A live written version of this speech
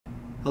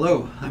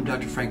Hello, I'm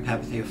Dr. Frank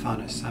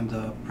Papatheophanous. I'm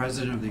the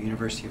president of the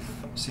University of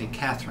St.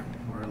 Catherine.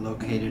 We're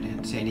located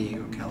in San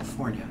Diego,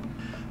 California.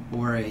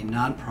 We're a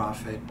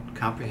nonprofit,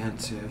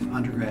 comprehensive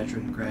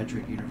undergraduate and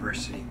graduate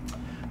university.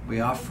 We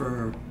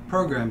offer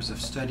programs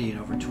of study in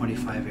over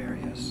 25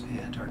 areas,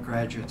 and our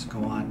graduates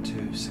go on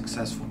to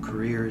successful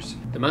careers.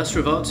 The Master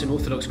of Arts in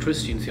Orthodox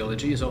Christian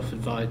Theology is offered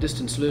via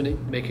distance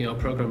learning, making our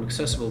program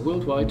accessible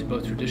worldwide to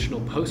both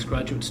traditional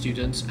postgraduate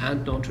students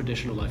and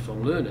non-traditional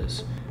lifelong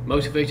learners.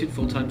 Motivated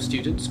full-time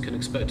students can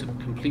expect to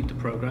complete the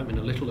program in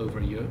a little over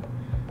a year.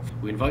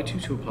 We invite you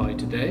to apply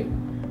today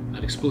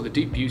and explore the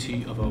deep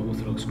beauty of our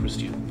Orthodox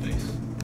Christian faith.